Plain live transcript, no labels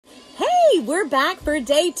we're back for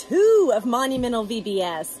day 2 of Monumental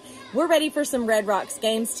VBS. We're ready for some Red Rocks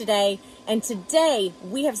games today, and today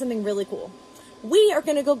we have something really cool. We are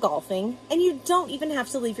going to go golfing, and you don't even have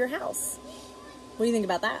to leave your house. What do you think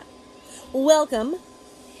about that? Welcome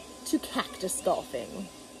to cactus golfing.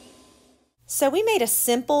 So we made a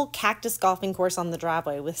simple cactus golfing course on the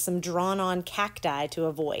driveway with some drawn-on cacti to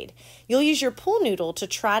avoid. You'll use your pool noodle to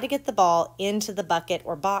try to get the ball into the bucket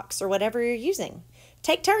or box or whatever you're using.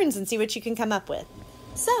 Take turns and see what you can come up with.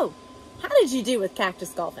 So, how did you do with cactus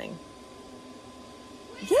golfing?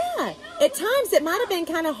 Yeah, at times it might have been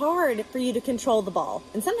kind of hard for you to control the ball,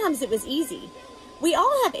 and sometimes it was easy. We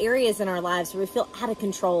all have areas in our lives where we feel out of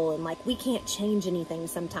control and like we can't change anything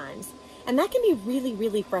sometimes, and that can be really,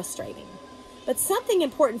 really frustrating. But something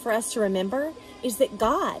important for us to remember is that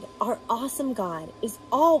God, our awesome God, is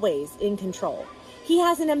always in control. He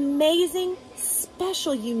has an amazing,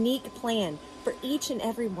 special, unique plan for each and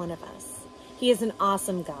every one of us. He is an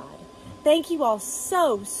awesome God. Thank you all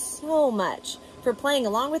so much for playing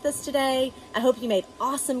along with us today. I hope you made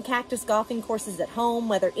awesome cactus golfing courses at home,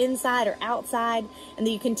 whether inside or outside, and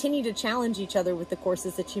that you continue to challenge each other with the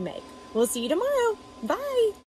courses that you make. We'll see you tomorrow. Bye.